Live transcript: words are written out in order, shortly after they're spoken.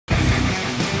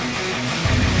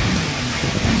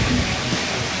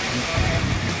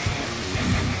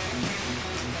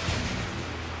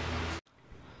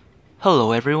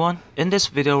Hello everyone, in this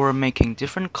video we're making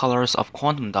different colors of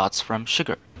quantum dots from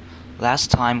sugar. Last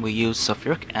time we used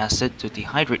sulfuric acid to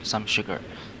dehydrate some sugar.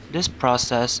 This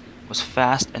process was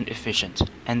fast and efficient,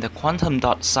 and the quantum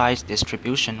dot size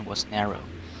distribution was narrow.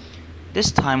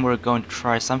 This time we're going to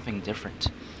try something different.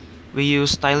 We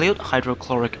use dilute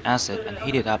hydrochloric acid and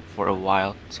heat it up for a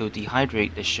while to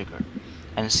dehydrate the sugar,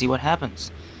 and see what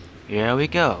happens. Here we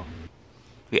go.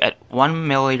 We add 1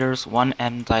 ml 1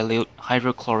 m dilute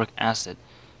hydrochloric acid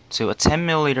to a 10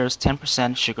 ml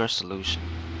 10% sugar solution.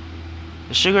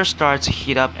 The sugar starts to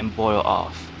heat up and boil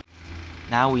off.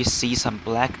 Now we see some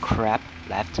black crap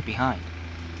left behind.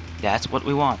 That's what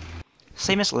we want.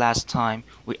 Same as last time,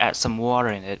 we add some water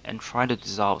in it and try to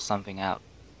dissolve something out.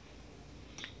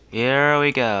 Here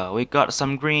we go, we got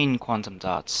some green quantum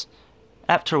dots.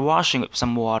 After washing with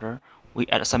some water, we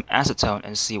add some acetone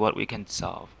and see what we can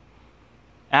dissolve.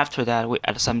 After that, we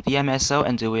add some DMSO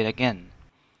and do it again.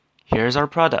 Here's our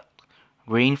product.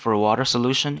 Green for water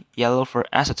solution, yellow for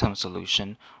acetone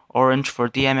solution, orange for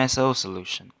DMSO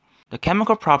solution. The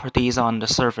chemical properties on the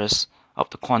surface of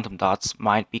the quantum dots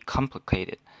might be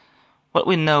complicated. What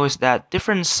we know is that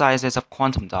different sizes of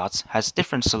quantum dots has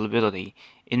different solubility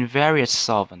in various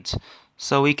solvents,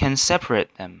 so we can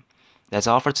separate them. That's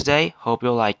all for today. Hope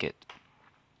you'll like it.